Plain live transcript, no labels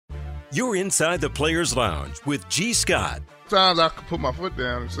You're inside the Players Lounge with G. Scott. Sometimes I could put my foot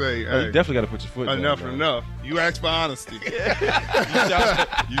down and say, hey, you definitely got to put your foot down. Enough is enough. You ask for honesty.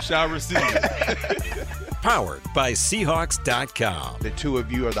 you shall receive it. Powered by Seahawks.com. The two of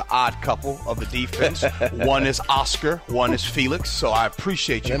you are the odd couple of the defense. One is Oscar, one is Felix. So I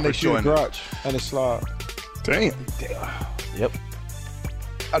appreciate you for joining us. And a slide. Damn. Yep.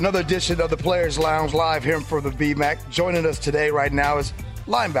 Another edition of the Players Lounge live here from the BMAC. Joining us today right now is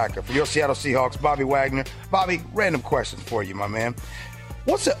linebacker for your Seattle Seahawks, Bobby Wagner. Bobby, random questions for you, my man.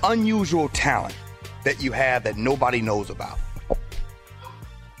 What's an unusual talent that you have that nobody knows about?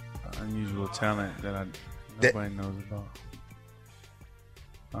 Unusual talent that nobody knows about.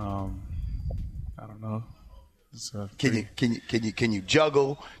 I don't know. Can you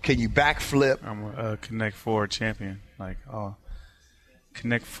juggle? Can you backflip? I'm a Connect Four champion. Like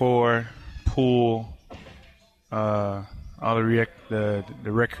Connect Four, pool, all the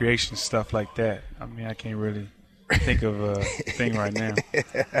recreation stuff like that. I mean, I can't really think of a thing right now.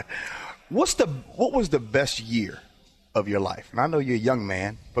 What was the best year of your life? And I know you're a young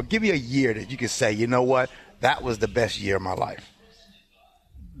man, but give me a year that you can say, you know what, that was the best year of my life.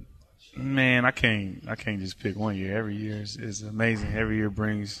 Man, I can't just pick one year. Every year is amazing. Every year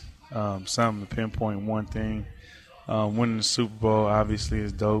brings something to pinpoint one thing. Winning the Super Bowl obviously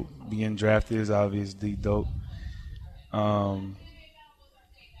is dope. Being drafted is obviously dope.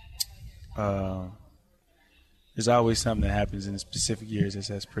 There's always something that happens in specific years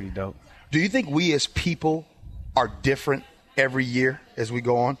that's pretty dope. Do you think we as people are different every year as we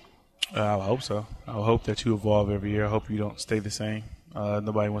go on? I hope so. I hope that you evolve every year. I hope you don't stay the same.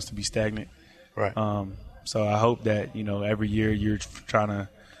 Nobody wants to be stagnant. Right. So I hope that, every year you're trying to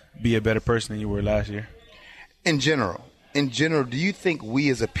be a better person than you were last year. In general, do you think we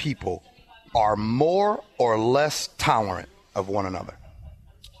as a people are more or less tolerant of one another?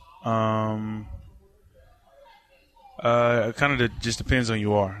 It kind of just depends on who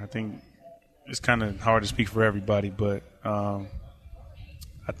you are. I think it's kind of hard to speak for everybody, but I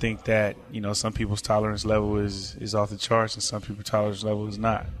think that, some people's tolerance level is off the charts and some people's tolerance level is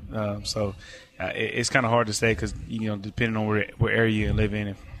not. So it's kind of hard to say because, depending on what area you live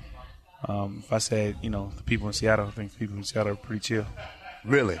in. If I said, the people in Seattle, I think people in Seattle are pretty chill.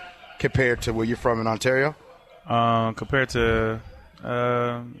 Really? Compared to where you're from in Ontario? Compared to,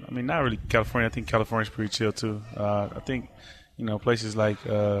 not really California. I think California's pretty chill too. I think, places like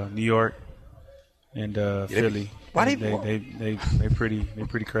New York and Philly. Why they pretty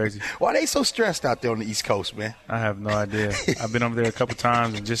crazy. Why are they so stressed out there on the East Coast, man? I have no idea. I've been over there a couple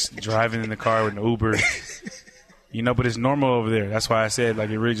times and just driving in the car with an Uber. But it's normal over there. That's why I said,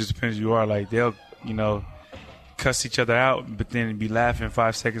 it really just depends who you are. Like, they'll, cuss each other out, but then be laughing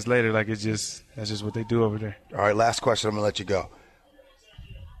 5 seconds later. Like, that's just what they do over there. All right, last question. I'm going to let you go.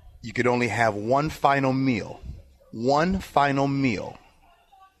 You could only have one final meal. One final meal.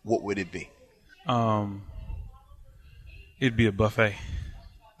 What would it be? It'd be a buffet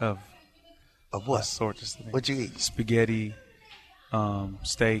of what sorts. What'd you eat? Spaghetti,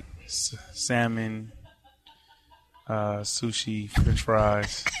 steak, salmon, sushi, French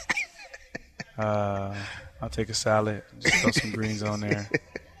fries. I'll take a salad. Just throw some greens on there.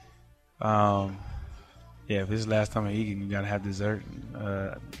 If this is the last time I eat, you gotta have dessert.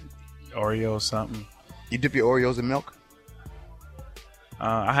 Oreo or something. You dip your Oreos in milk?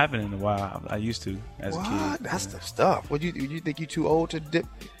 I haven't in a while. I used to as a kid. That's the stuff. Would you think you too old to dip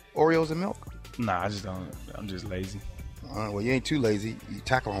Oreos in milk? Nah, I just don't. I'm just lazy. All right, well, you ain't too lazy. You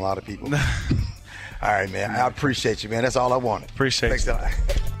tackling a lot of people. All right, man. I appreciate you, man. That's all I wanted. Appreciate you.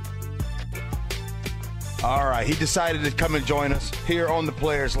 All right. He decided to come and join us here on the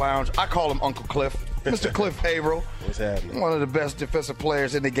Players Lounge. I call him Uncle Cliff. Mr. Cliff Averill. What's happening? One of the best defensive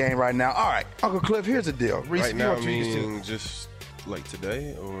players in the game right now. All right, Uncle Cliff, here's the deal. Right now, just like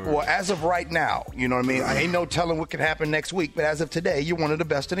today? Or? Well, as of right now, you know what I mean? I ain't no telling what could happen next week, but as of today, you're one of the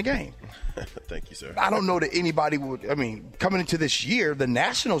best in the game. Thank you, sir. I don't know that anybody would, coming into this year, the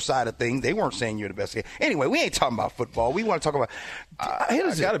national side of things, they weren't saying you're the best. Anyway, we ain't talking about football. We want to talk about I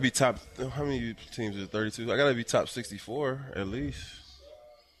got to be top, how many teams is 32? I got to be top 64 at least.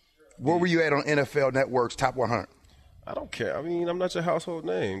 Where were you at on NFL Network's top 100? I don't care. I'm not your household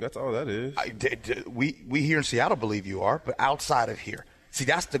name. That's all that is. We here in Seattle believe you are, but outside of here. See,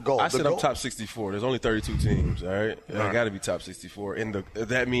 that's the goal. I said I'm top 64. There's only 32 teams, all right? I got to be top 64.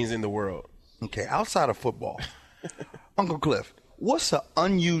 That means in the world. Okay, outside of football, Uncle Cliff, what's an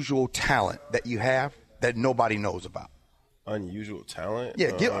unusual talent that you have that nobody knows about? Unusual talent?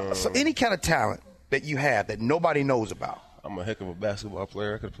 Yeah, any kind of talent that you have that nobody knows about. I'm a heck of a basketball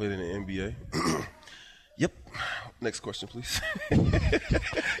player. I could have played in the NBA. Yep. Next question, please.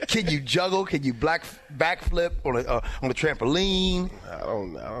 Can you juggle? Can you backflip on a trampoline? I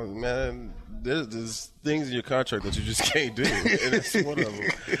don't know, man. There's things in your contract that you just can't do, and that's one of them.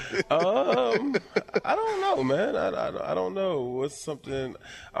 I don't know, man. I don't know. What's something?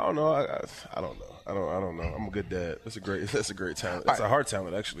 I don't know. I don't know. I don't know. I'm a good dad. That's a great talent. It's a hard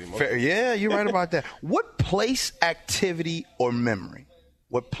talent, actually. Fair. Yeah, you're right about that. What place, activity, or memory?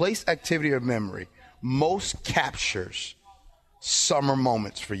 Most captures summer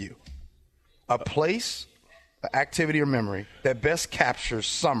moments for you? A place, activity, or memory that best captures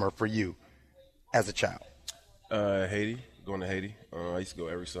summer for you as a child? Haiti. Going to Haiti. I used to go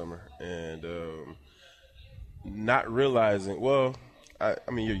every summer, and not realizing. Well, I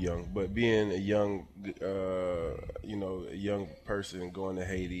mean, you're young, but being a young, a young person going to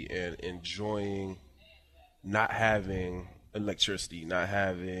Haiti and enjoying not having electricity, not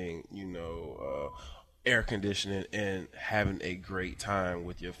having, air conditioning, and having a great time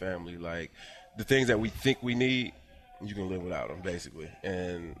with your family. Like, the things that we think we need, you can live without them, basically.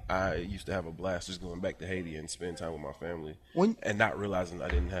 And I used to have a blast just going back to Haiti and spending time with my family and not realizing I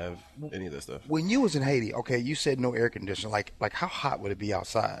didn't have any of that stuff. When you was in Haiti, okay, you said no air conditioning. Like how hot would it be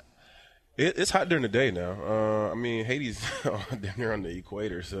outside? It's hot during the day now. I mean, Haiti's down here on the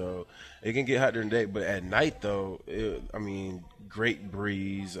equator, so it can get hot during the day. But at night, though, great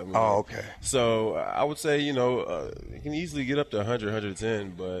breeze. Okay. So I would say, it can easily get up to 100,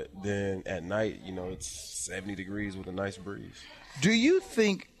 110. But then at night, it's 70 degrees with a nice breeze. Do you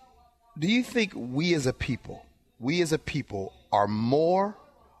think we as a people are more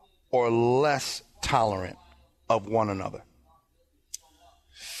or less tolerant of one another?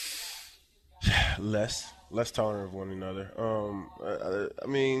 Less tolerant of one another. I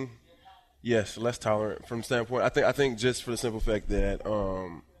mean, yes, less tolerant from the standpoint. I think just for the simple fact that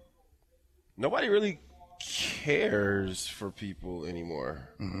nobody really cares for people anymore.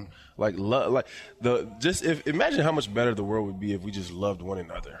 Mm-hmm. Imagine how much better the world would be if we just loved one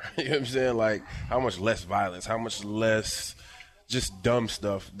another. You know what I'm saying? Like, how much less violence, how much less just dumb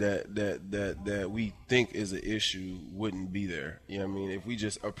stuff that we think is an issue wouldn't be there. You know what I mean? If we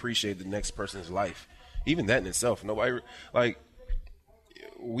just appreciate the next person's life, even that in itself,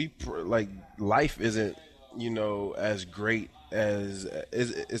 life isn't, as great as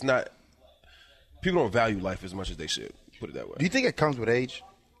it's not. People don't value life as much as they should. Put it that way. Do you think it comes with age?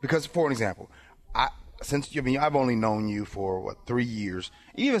 Because, for an example, I've only known you for 3 years.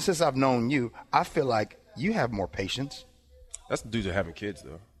 Even since I've known you, I feel like you have more patience. That's the dudes that are having kids,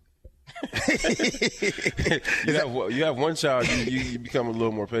 though. you have one child, you become a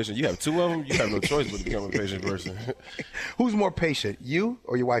little more patient. You have two of them, you have no choice but to become a patient person. Who's more patient, you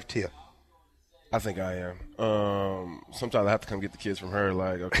or your wife, Tia? I think I am. Sometimes I have to come get the kids from her.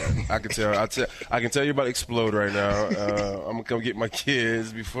 Like, okay, I can tell you're about to explode right now. I'm gonna come get my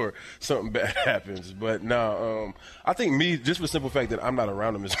kids before something bad happens. But no, I think me, just for the simple fact that I'm not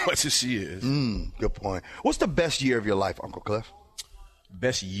around them as much as she is. Good point. What's the best year of your life, Uncle Cliff?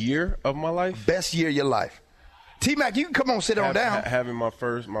 Best year of my life? Best year of your life. T-Mac, you can come on, sit on down. Having my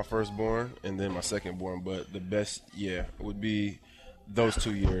firstborn and then my secondborn, but the best would be those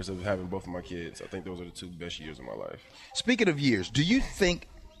 2 years of having both of my kids. I think those are the two best years of my life. Speaking of years, do you think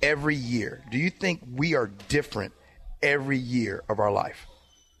we are different every year of our life?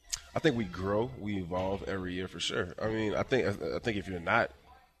 I think we grow, we evolve every year for sure. I mean, I think if you're not,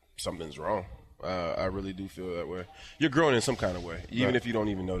 something's wrong. I really do feel that way. You're growing in some kind of way. Even if you don't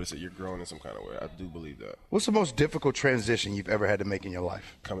even notice it, you're growing in some kind of way. I do believe that. What's the most difficult transition you've ever had to make in your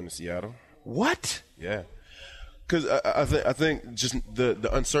life? Coming to Seattle. What? Yeah. Because I think just the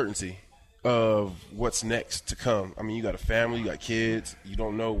uncertainty of what's next to come. I mean, you got a family, you got kids, you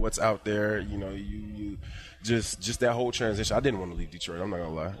don't know what's out there. You just that whole transition. I didn't want to leave Detroit. I'm not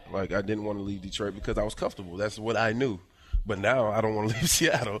gonna lie. Like, I didn't want to leave Detroit because I was comfortable. That's what I knew. But now I don't want to leave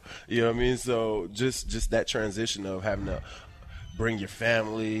Seattle. You know what I mean? So just that transition of having to bring your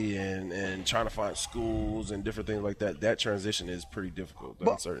family and trying to find schools and different things like that. That transition is pretty difficult.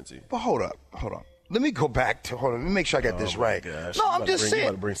 The uncertainty. But hold up. Let me go back to let me make sure I got this right. Gosh. No, I'm just saying. You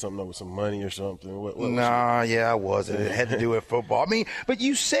about to bring something up with some money or something. I wasn't. It had to do with football. I mean, but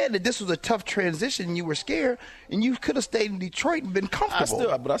you said that this was a tough transition and you were scared and you could have stayed in Detroit and been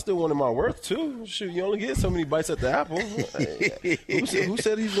comfortable. But I still wanted my worth, too. Shoot, you only get so many bites at the apple. Who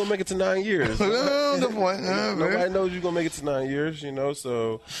said he's going to make it to 9 years? Good point. Nobody knows you're going to make it to 9 years,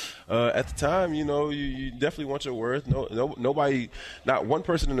 So at the time, you definitely want your worth. Nobody, not one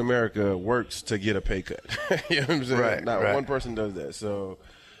person in America works to get a pay cut. You know what I'm saying? Right, Not one person does that. So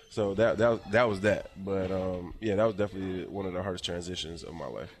that was that. But that was definitely one of the hardest transitions of my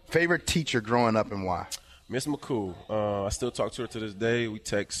life. Favorite teacher growing up and why? Miss McCool. I still talk to her to this day. We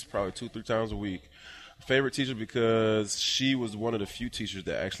text probably 2-3 times a week. Favorite teacher because she was one of the few teachers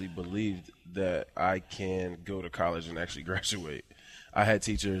that actually believed that I can go to college and actually graduate. I had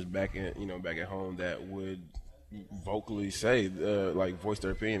teachers back at home that would vocally say, voice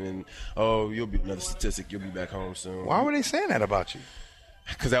their opinion, and you'll be another statistic. You'll be back home soon. Why were they saying that about you?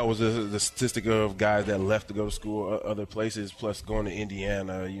 Because that was the statistic of guys that left to go to school other places, plus going to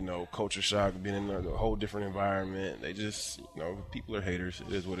Indiana, culture shock, being in a whole different environment. They just, people are haters.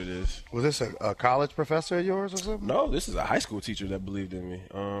 It is what it is. Was this a college professor of yours or something? No, this is a high school teacher that believed in me.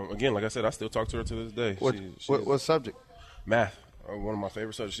 Again, like I said, I still talk to her to this day. What subject? Math. One of my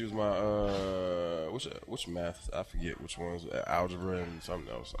favorite subjects. She was my which math? I forget which ones. Algebra and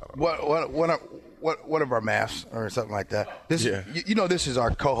something else. I don't know. What of our maths or something like that? This, this is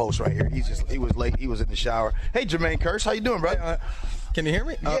our co-host right here. He was late. He was in the shower. Hey, Jermaine Kearse, how you doing, bro? Can you hear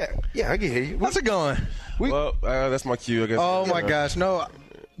me? Yeah, I can hear you. How's it going? That's my cue, I guess. Oh my gosh, no.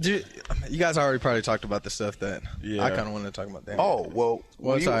 You guys already probably talked about the stuff that I kind of wanted to talk about.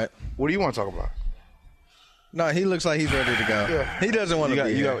 What do you want to talk about? No, he looks like he's ready to go. Yeah. He doesn't want to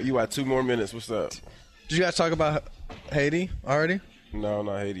be here. You got 2 more minutes. What's up? Did you guys talk about Haiti already? No,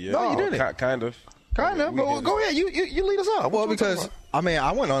 not Haiti yet. No, you didn't. Kind of. Well, go ahead. You lead us off. Well, because, I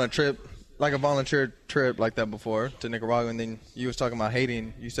went on a trip, like a volunteer trip like that before to Nicaragua, and then you was talking about Haiti,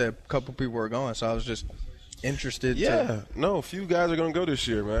 and you said a couple people were going, so I was just interested. A few guys are going to go this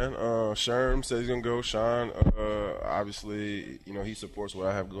year, man. Sherm says he's going to go. Sean, obviously, he supports what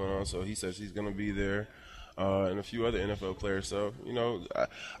I have going on, so he says he's going to be there. And a few other NFL players. So,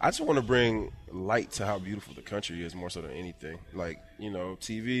 I just want to bring light to how beautiful the country is more so than anything. Like,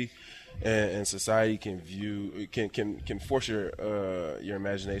 TV and society can force your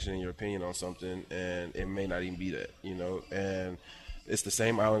imagination and your opinion on something, and it may not even be that, and it's the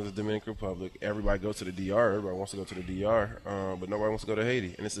same island as the Dominican Republic. Everybody goes to the DR. Everybody wants to go to the DR, but nobody wants to go to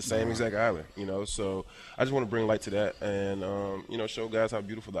Haiti. And it's the same exact island, So I just want to bring light to that and, show guys how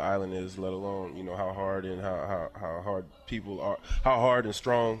beautiful the island is, let alone, how hard and how hard people are, how hard and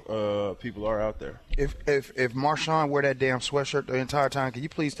strong people are out there. If Marshawn wear that damn sweatshirt the entire time, can you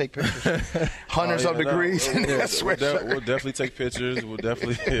please take pictures? Hundreds of degrees in that sweatshirt. We'll definitely take pictures.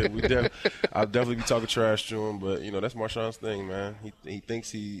 I'll definitely be talking trash to him, but, that's Marshawn's thing, man. He thinks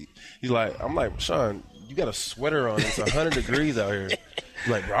he's like, I'm like, Sean, you got a sweater on. It's 100 degrees out here.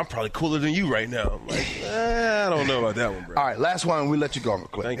 He's like, bro, I'm probably cooler than you right now. I'm like, I don't know about that one, bro. All right, last one. We let you go,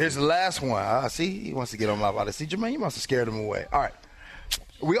 Cliff. Here's you. the last one. See, he wants to get on my body. See, Jermaine, you must have scared him away. All right.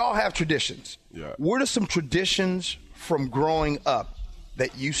 We all have traditions. Yeah. What are some traditions from growing up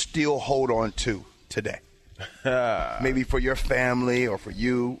that you still hold on to today? Maybe for your family or for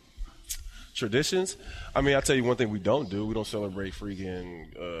you. Traditions? I'll tell you one thing we don't do. We don't celebrate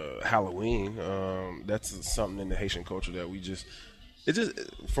freaking Halloween. That's something in the Haitian culture that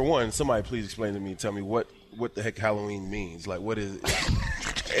for one, somebody please explain to me and tell me what the heck Halloween means. Like, what is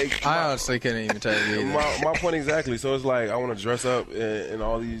it? I honestly couldn't even tell you either. My point exactly. So it's like I want to dress up in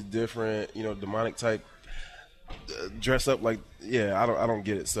all these different, demonic type dress up like, I don't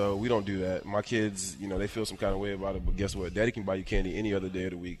get it. So we don't do that. My kids, they feel some kind of way about it, but guess what? Daddy can buy you candy any other day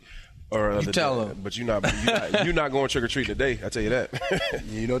of the week. Or you tell them. But you're not going trick or treat today. I tell you that.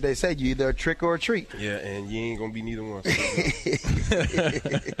 You know what they say, you either a trick or a treat. Yeah, and you ain't gonna be neither one.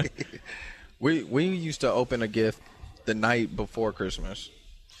 We used to open a gift the night before Christmas.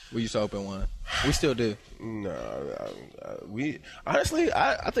 We used to open one. We still do. No, honestly,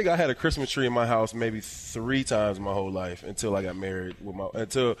 I think I had a Christmas tree in my house maybe 3 times my whole life until I got married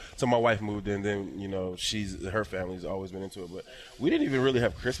until my wife moved in. Then her family's always been into it, but we didn't even really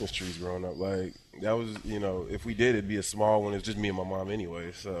have Christmas trees growing up. Like that was if we did, it'd be a small one. It's just me and my mom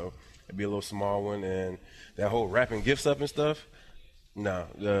anyway, so it'd be a little small one, and that whole wrapping gifts up and stuff. No,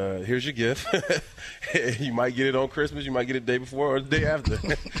 here's your gift. You might get it on Christmas. You might get it the day before or the day after.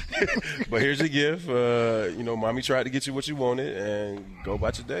 But here's your gift. Mommy tried to get you what you wanted, and go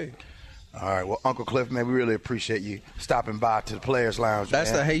about your day. All right. Well, Uncle Cliff, man, we really appreciate you stopping by to the Players Lounge.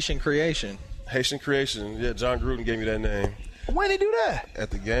 That's the Haitian creation. Haitian creation. Yeah, John Gruden gave me that name. When did he do that?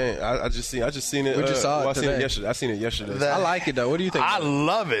 At the game. I just seen it. We just saw it today. I seen it yesterday. I like it, though. What do you think? I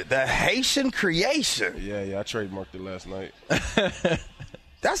love it. The Haitian creation. Yeah. I trademarked it last night.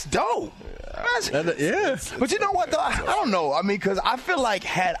 That's dope. Yeah. But you know what, though? I don't know. Because I feel like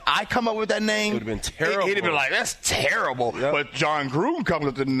had I come up with that name, it would have been terrible. He'd have been like, that's terrible. Yep. But John Gruden comes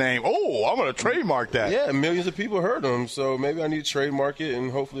up with the name. Oh, I'm going to trademark that. Yeah, millions of people heard him. So maybe I need to trademark it, and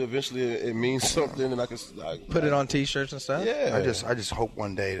hopefully eventually it means something, and I can put it on T-shirts and stuff. Yeah. I just hope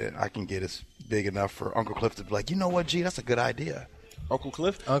one day that I can get it big enough for Uncle Cliff to be like, you know what, G, that's a good idea. Uncle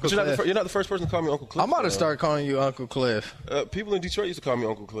Cliff? Uncle But Cliff. you're not the first person to call me Uncle Cliff. I'm about to start calling you Uncle Cliff. People in Detroit used to call me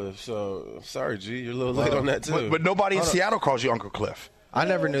Uncle Cliff, so sorry, G. You're a little late on that, too. But nobody in Seattle calls you Uncle Cliff. I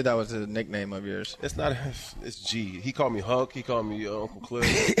never knew that was a nickname of yours. It's not. It's G. He called me Huck. He called me Uncle Cliff.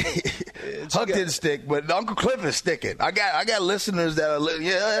 Huck didn't stick, but Uncle Cliff is sticking. I got listeners that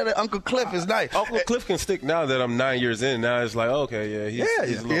are Uncle Cliff is nice. Uncle Cliff can stick now that I'm 9 years in. Now it's like, okay, he's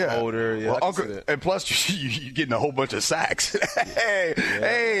a little older. Yeah, well, I can Uncle, see that. and plus you're getting a whole bunch of sacks.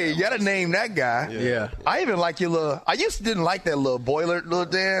 hey, you got to name that guy. Yeah. I even like your little. I used to didn't like that little boiler little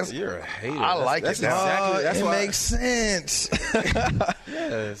dance. You're a hater. I like that's it now. Exactly, that's it why makes sense.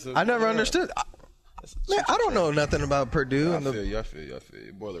 Yeah, so, I never understood. Man, I don't know nothing about Purdue. I feel you.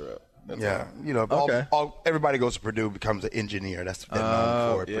 Boiler up. That's Yeah, all. everybody goes to Purdue, becomes an engineer. That's what they're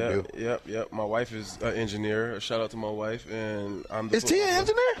known for at Purdue. Yep. My wife is an engineer. Shout out to my wife, and I'm the Is Tia an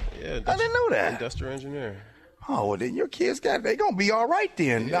engineer? Yeah, I didn't know that. Industrial engineer. Oh, well, then your kids they gonna be all right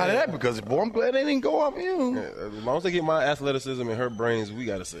then. Not that because boy, I'm glad they didn't go off you. Yeah, as long as they get my athleticism and her brains, we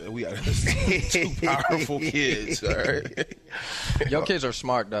got two powerful kids. All right. Your kids are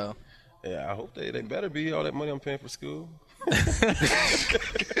smart, though. Yeah, I hope they better be. All that money I'm paying for school.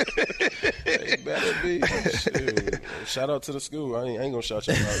 They better be. Shoot. Shout out to the school. I ain't gonna shout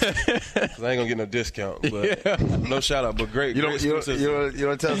you out because I ain't gonna get no discount. But no shout out. But great. You don't tell us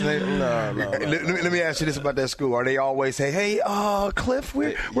name? No. Let me ask you this about that school. Are they always say, "Hey, Cliff,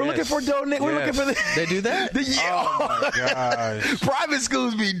 we're looking for donate. We're looking for this." They do that? Oh my gosh. Private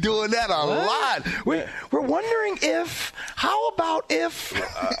schools be doing that a lot. We're wondering if. How about if?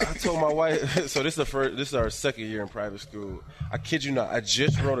 I told my wife. So this is our second year in private school. I kid you not. I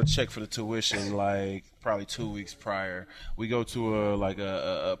just wrote a check for the tuition like probably 2 weeks prior. We go to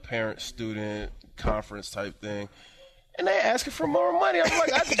a parent-student conference type thing. And they asking for more money. I'm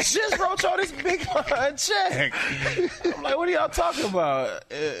like, I just wrote y'all this big check. I'm like, what are y'all talking about?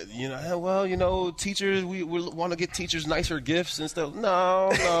 Teachers, we want to get teachers nicer gifts and stuff.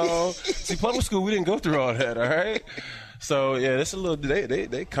 No. See, public school, we didn't go through all that, all right? So yeah, that's a little.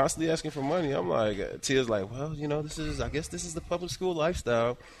 They constantly asking for money. I'm like, Tia's like, well, I guess this is the public school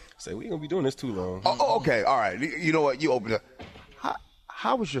lifestyle. Say we ain't gonna be doing this too long. Oh, okay, all right. You know what? You opened up.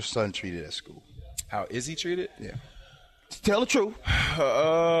 How was your son treated at school? How is he treated? Yeah. Tell the truth.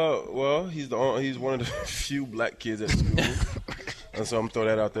 Well, he's one of the few black kids at school, and so I'm throwing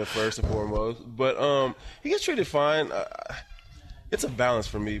that out there first and foremost. But he gets treated fine. It's a balance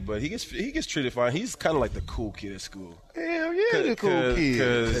for me, but he gets treated fine. He's kind of like the cool kid at school. Hell yeah, the cool kid.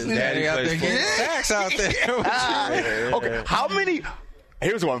 Because daddy out there plays getting football. sacks out there. Okay, how many?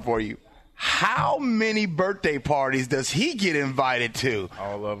 Here's one for you. How many birthday parties does he get invited to?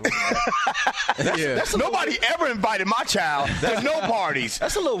 All of them. Nobody ever invited my child to no parties.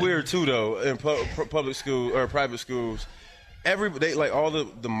 That's a little weird too, though. In public school or private schools, everybody, like all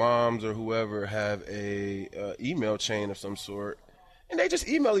the moms or whoever, have a email chain of some sort. And they just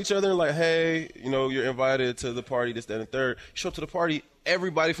email each other like, hey, you're invited to the party, this, that, and the third. You show up to the party,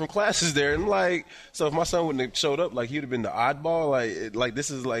 everybody from class is there. And so if my son wouldn't have showed up, he would have been the oddball. Like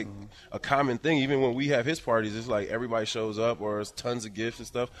this is like a common thing. Even when we have his parties, it's like everybody shows up or there's tons of gifts and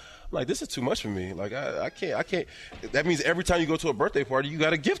stuff. I'm like, this is too much for me. Like I can't. That means every time you go to a birthday party, you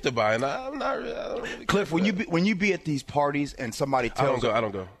got a gift to buy. And I don't really Cliff, when you be at these parties and somebody tells I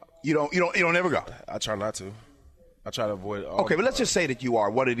don't go. You don't ever go. I try not to. I try to avoid all. Okay, but let's just say that you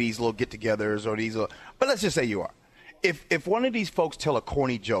are one of these little get-togethers or these. But let's just say you are. If one of these folks tell a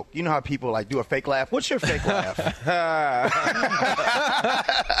corny joke, you know how people do a fake laugh. What's your fake laugh?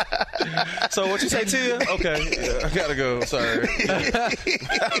 So what you say, Tia? Okay, I gotta go. Sorry.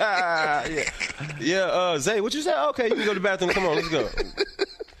 Zay, what you say? Okay, you can go to the bathroom. Come on, let's go.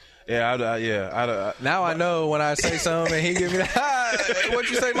 Yeah, Now I know when I say something and he give me that. What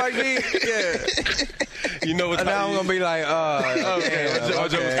you say, Mike D? Yeah. You know what? Now I'm gonna be like, okay. My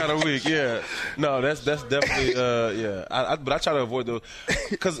joke was kind of weak. Yeah. No, that's definitely but I try to avoid those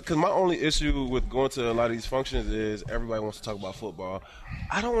because my only issue with going to a lot of these functions is everybody wants to talk about football.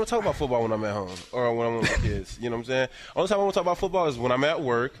 I don't want to talk about football when I'm at home or when I'm with my kids. You know what I'm saying? Only time I want to talk about football is when I'm at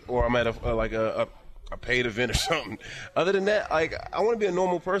work or I'm at a paid event or something. Other than that, I want to be a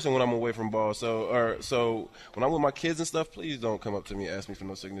normal person when I'm away from ball. So when I'm with my kids and stuff, please don't come up to me and ask me for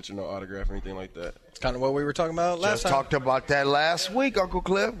no signature, no autograph, or anything like that. It's kind of what we were talking about last time. Talked about that last week, Uncle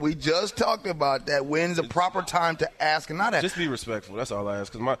Cliff. We just talked about that. When's the proper time to ask and not ask? Just be respectful. That's all I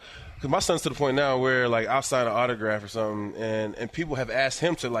ask. Because my son's to the point now where I'll sign an autograph or something, and people have asked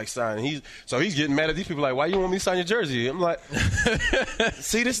him to sign. He's getting mad at these people. Like, why you want me to sign your jersey? I'm like,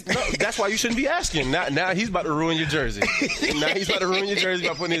 see this? No, that's why you shouldn't be asking. Now he's about to ruin your jersey. Now he's about to ruin your jersey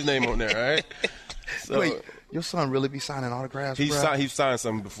by putting his name on there. All right. So, Wait, Your son really be signing autographs, He's bro? signed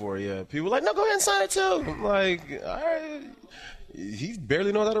something before, yeah. People were like, no, go ahead and sign it too. I'm like, all right. He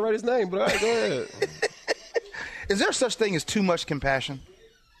barely knows how to write his name, but all right, go ahead. Is there such thing as too much compassion?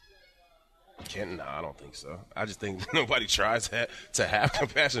 No, I don't think so. I just think nobody tries to have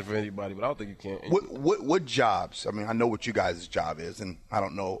compassion for anybody, but I don't think you can. What jobs? I mean, I know what you guys' job is, and I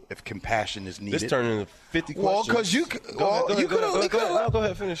don't know if compassion is needed. This turned into 50 questions. Well, because you go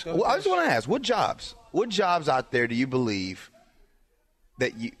ahead, finish. Well, I just want to ask, what jobs out there do you believe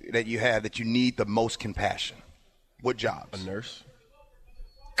that you have that you need the most compassion? What jobs? A nurse.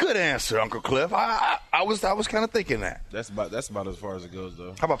 Good answer, Uncle Cliff. I was kind of thinking that. That's about as far as it goes,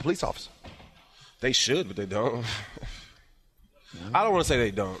 though. How about police officers? They should, but they don't. I don't want to say they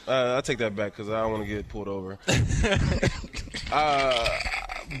don't. I take that back because I don't want to get pulled over.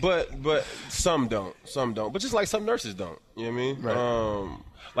 But some don't. Some don't. But just like some nurses don't. You know what I mean?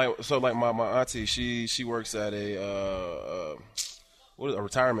 Right. Like my auntie, she works at a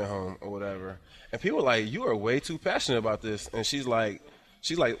retirement home or whatever, and people are like, you are way too passionate about this, and she's like,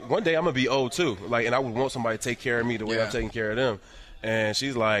 one day I'm gonna be old too, like, and I would want somebody to take care of me the way I'm taking care of them. And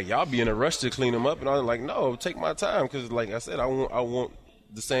she's like, y'all be in a rush to clean them up. And I'm like, no, take my time. Because, like I said, I want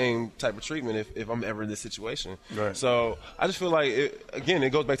the same type of treatment if I'm ever in this situation. Right. So I just feel like,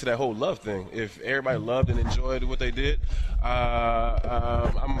 it goes back to that whole love thing. If everybody loved and enjoyed what they did,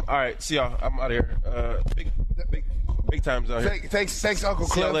 I'm all right. See y'all. I'm out of here. Big times out here. Thanks, Uncle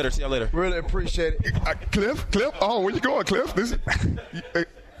Cliff. See y'all later. Really appreciate it. Cliff? Oh, where you going, Cliff?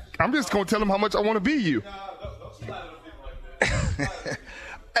 I'm just going to tell him how much I want to be you.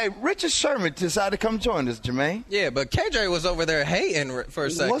 Hey, Richard Sherman decided to come join us, Jermaine. Yeah, but KJ was over there hating for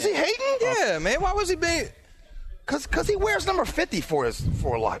a second. Was he hating? Yeah, man. Why was he being? Cause he wears number 50 for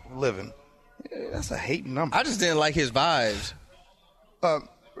a living. Yeah, that's a hating number. I just didn't like his vibes.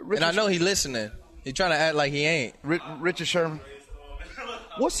 And I know he listening. He trying to act like he ain't. Richard Sherman.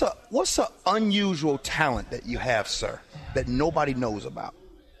 What's a unusual talent that you have, sir, that nobody knows about?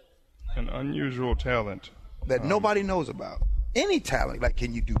 An unusual talent that nobody knows about. Any talent, like,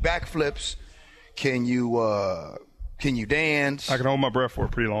 can you do backflips? Can you dance? I can hold my breath for a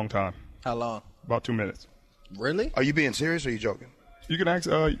pretty long time. How long? About 2 minutes. Really? Are you being serious or are you joking? You can ask.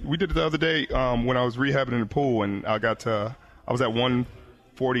 We did it the other day when I was rehabbing in the pool, and I was at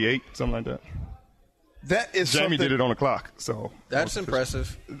 148, something like that. That is Jamie did it on the clock, so that's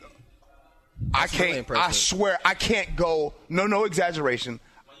impressive. I can't. Really impressive. I swear, I can't go. No exaggeration.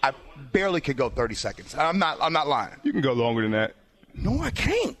 I barely could go 30 seconds. I'm not lying. You can go longer than that. No, I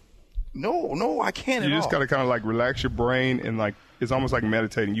can't. No, I can't at all. You just got to kind of like relax your brain and like it's almost like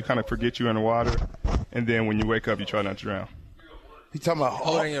meditating. You kind of forget you're in the water, and then when you wake up, you try not to drown. He's talking about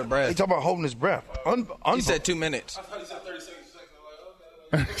holding your breath. He's talking about holding his breath. He said 2 minutes. I thought he said 30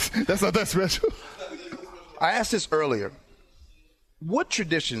 seconds. That's not that special. I asked this earlier. What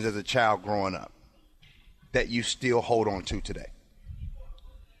traditions as a child growing up that you still hold on to today?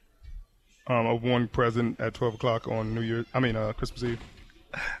 Of one present at 12 o'clock on Christmas Eve.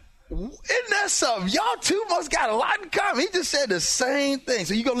 Isn't that something? Y'all two must got a lot in common. He just said the same thing.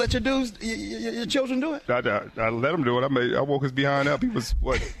 So you gonna let your children do it? I let them do it. I woke his behind up. He was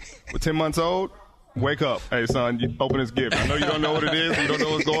 10 months old. Wake up, hey son, you open this gift. I know you don't know what it is. You don't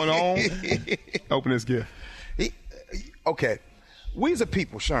know what's going on. Open this gift. Okay, we as a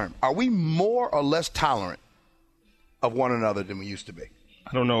people, Sherm, are we more or less tolerant of one another than we used to be?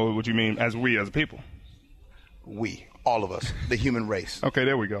 I don't know what you mean as a people. We, all of us, the human race. Okay,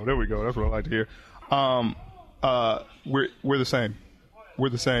 there we go. That's what I like to hear. We're the same. We're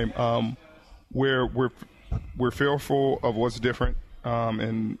the same. We're fearful of what's different,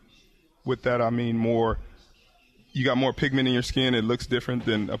 and with that I mean more. You got more pigment in your skin. It looks different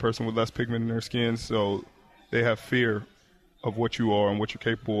than a person with less pigment in their skin, so they have fear of what you are and what you're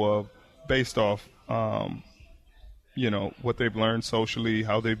capable of, based off. What they've learned socially,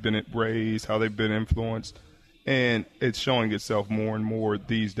 how they've been raised, how they've been influenced. And it's showing itself more and more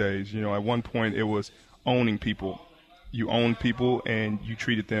these days. At one point it was owning people. You owned people and you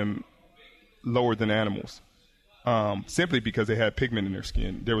treated them lower than animals, simply because they had pigment in their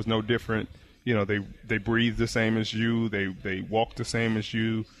skin. There was no different. They breathed the same as you. They walked the same as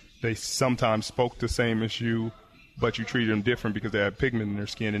you. They sometimes spoke the same as you, but you treated them different because they had pigment in their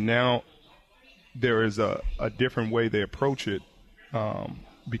skin. And now there is a different way they approach it,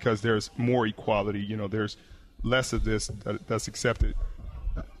 because there's more equality. There's less of this that's accepted,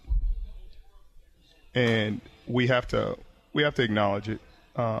 and we have to acknowledge it.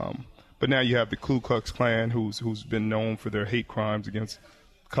 But now you have the Ku Klux Klan, who's been known for their hate crimes against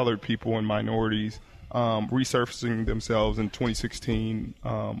colored people and minorities, resurfacing themselves in 2016,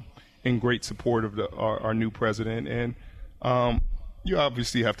 in great support of our new president. And you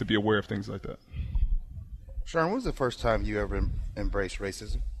obviously have to be aware of things like that. Sherm, when was the first time you ever embraced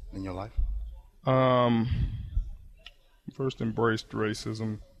racism in your life? First embraced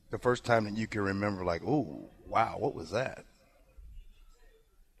racism. The first time that you can remember, like, oh, wow, what was that?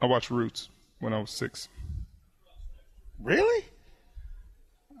 I watched Roots when I was 6. Really?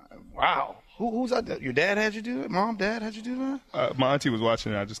 Wow. Who's that? Your dad had you do it? Mom, dad had you do that? My auntie was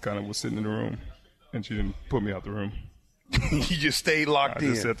watching it. I just kind of was sitting in the room, and she didn't put me out the room. You just stayed locked in.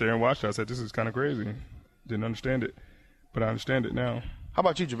 I just sat there and watched it. I said, this is kind of crazy. Didn't understand it, but I understand it now. How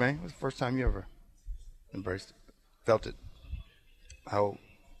about you, Jermaine? What's the first time you ever embraced it, felt it? How old?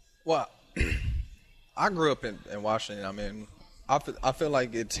 Well, I grew up in Washington. I mean, I feel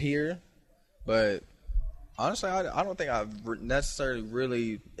like it's here, but honestly, I don't think I've necessarily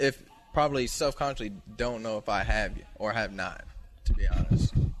really, if probably self-consciously, don't know if I have or have not, to be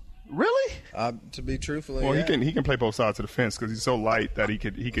honest. Really? To be truthfully, well, yeah. he can play both sides of the fence because he's so light that he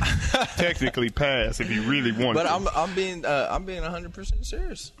could technically pass if he really wanted. But to. I'm being 100%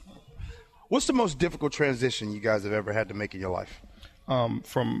 serious. What's the most difficult transition you guys have ever had to make in your life?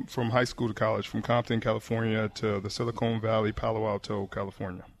 From high school to college, from Compton, California, to the Silicon Valley, Palo Alto,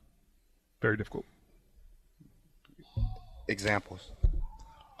 California. Very difficult. Examples.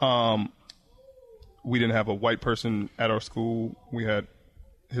 We didn't have a white person at our school. We had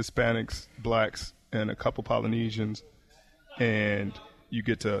Hispanics, blacks, and a couple Polynesians. And you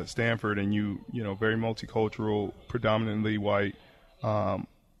get to Stanford, and you know, very multicultural, predominantly white,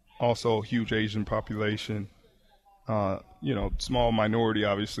 also huge Asian population. You know, small minority,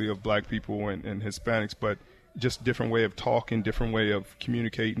 obviously, of black people and Hispanics, but just different way of talking, different way of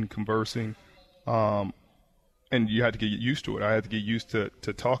communicating, conversing. And you had to get used to it. I had to get used to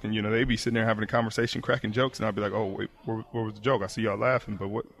talking. You know, they'd be sitting there having a conversation, cracking jokes, and I'd be like, oh, wait, what was the joke? I see y'all laughing, but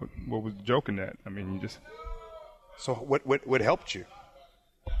what was the joke in that? I mean, you just... So what helped you?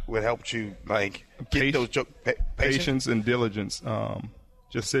 What helped you, like, get those jokes? Patience and diligence.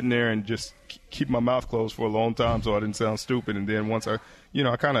 Just sitting there and just keep my mouth closed for a long time so I didn't sound stupid. And then once I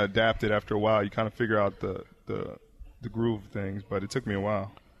kind of adapted after a while. You kind of figure out the groove of things, but it took me a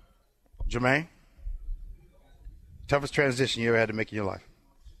while. Jermaine? Toughest transition you ever had to make in your life?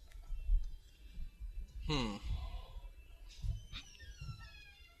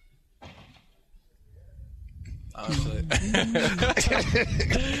 Honestly.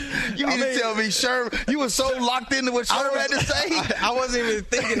 You mean to tell me, Sherm, you were so locked into what Sherm had to say? I wasn't even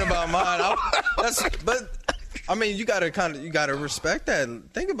thinking about mine. But I mean, you gotta respect that.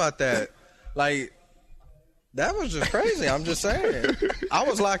 Think about that. Like, that was just crazy. I'm just saying. I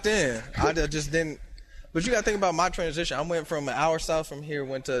was locked in. I just didn't. But you gotta think about my transition. I went from an hour south from here,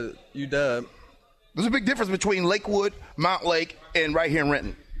 went to UW. There's a big difference between Lakewood, Mount Lake, and right here in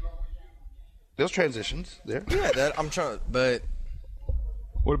Renton. There's transitions there. Yeah, that I'm trying, but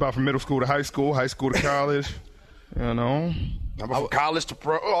What about from middle school to high school to college? You know, how about from college to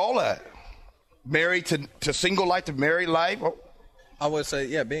pro, all that. Married to single life to married life. Oh. I would say,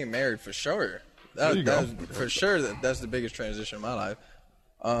 yeah, being married for sure. For sure, that's the biggest transition in my life.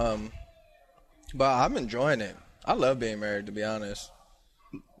 But I'm enjoying it. I love being married, to be honest.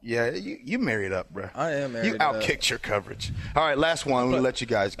 Yeah, you married up, bro. I am married. You outkicked your coverage. All right, last one. We'll let you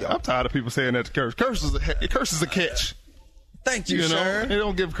guys go. I'm tired of people saying that to Curse. Curse is a catch. Thank you, You know, sir. they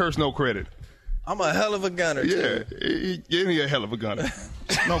don't give Curse no credit. I'm a hell of a gunner, Yeah, too. he a hell of a gunner.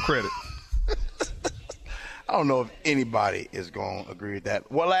 No credit. I don't know if anybody is going to agree with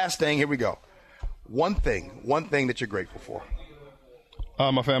that. Well, last thing. Here we go. One thing that you're grateful for.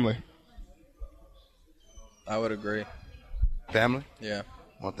 My family. I would agree. Family? Yeah.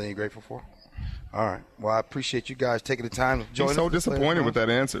 One thing you're grateful for? All right. Well, I appreciate you guys taking the time to join us. He's so disappointed with that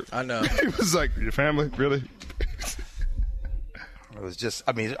answer. I know. He was like, your family? Really? It was just,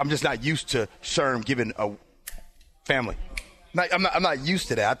 I mean, I'm just not used to Sherm giving a family. I'm not used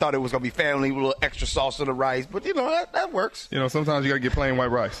to that. I thought it was going to be family with a little extra sauce on the rice, but, you know, that works. You know, sometimes you got to get plain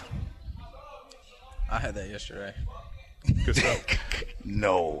white rice. I had that yesterday. Good stuff.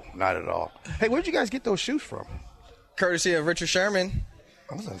 No, not at all. Hey, where'd you guys get those shoes from? Courtesy of Richard Sherman.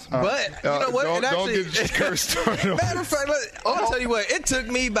 But you know what? Don't get cursed. Matter of fact, I'll tell you what. It took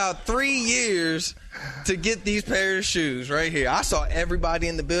me about 3 years to get these pairs of shoes right here. I saw everybody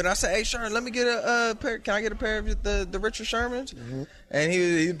in the building. I said, "Hey, Sherman, let me get a pair. Can I get a pair of the Richard Shermans?" Mm-hmm. And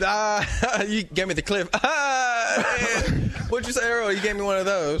he gave me the clip. What'd you say, Earl? He gave me one of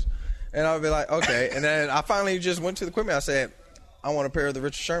those, and I would be like, "Okay." And then I finally just went to the equipment. I said, "I want a pair of the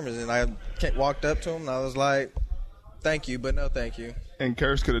Richard Shermans," and I walked up to him and I was like, "Thank you, but no, thank you." And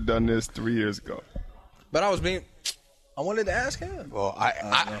Curse could have done this 3 years ago. But I was being I wanted to ask him. Well,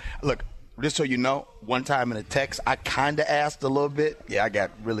 I look, just so you know, one time in a text, I kind of asked a little bit. Yeah, I got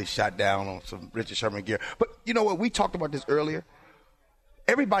really shot down on some Richard Sherman gear. But you know what? We talked about this earlier.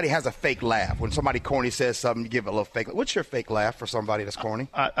 Everybody has a fake laugh. When somebody corny says something, you give a little fake laugh. What's your fake laugh for somebody that's corny?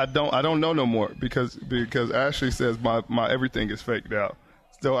 I don't know no more because Ashley says my everything is fake now.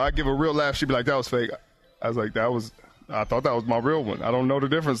 So I give a real laugh. She'd be like, that was fake. I was like, I thought that was my real one. I don't know the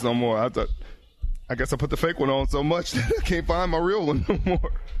difference no more. I guess I put the fake one on so much that I can't find my real one no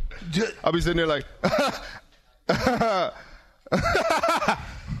more. I'll be sitting there like,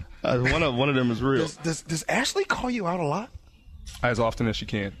 one of them is real. Does Ashley call you out a lot? As often as she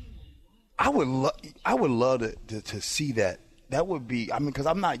can. I would love to see that. That would be, because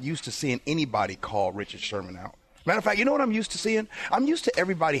I'm not used to seeing anybody call Richard Sherman out. Matter of fact, you know what I'm used to seeing? I'm used to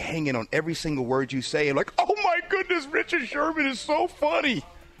everybody hanging on every single word you say and like, oh my goodness, Richard Sherman is so funny.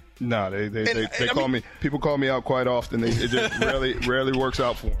 No, they call me. People call me out quite often. It just rarely works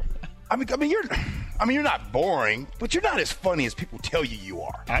out for them. You're not boring, but you're not as funny as people tell you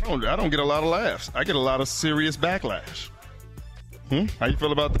are. I don't get a lot of laughs. I get a lot of serious backlash. How you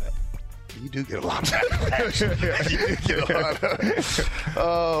feel about that? You do get a lot of backlash. You do get a lot.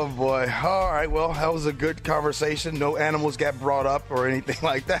 Oh boy! All right. Well, that was a good conversation. No animals got brought up or anything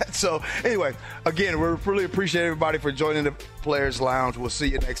like that. So anyway, again, we really appreciate everybody for joining the Players Lounge. We'll see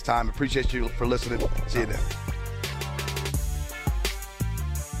you next time. Appreciate you for listening. See you then.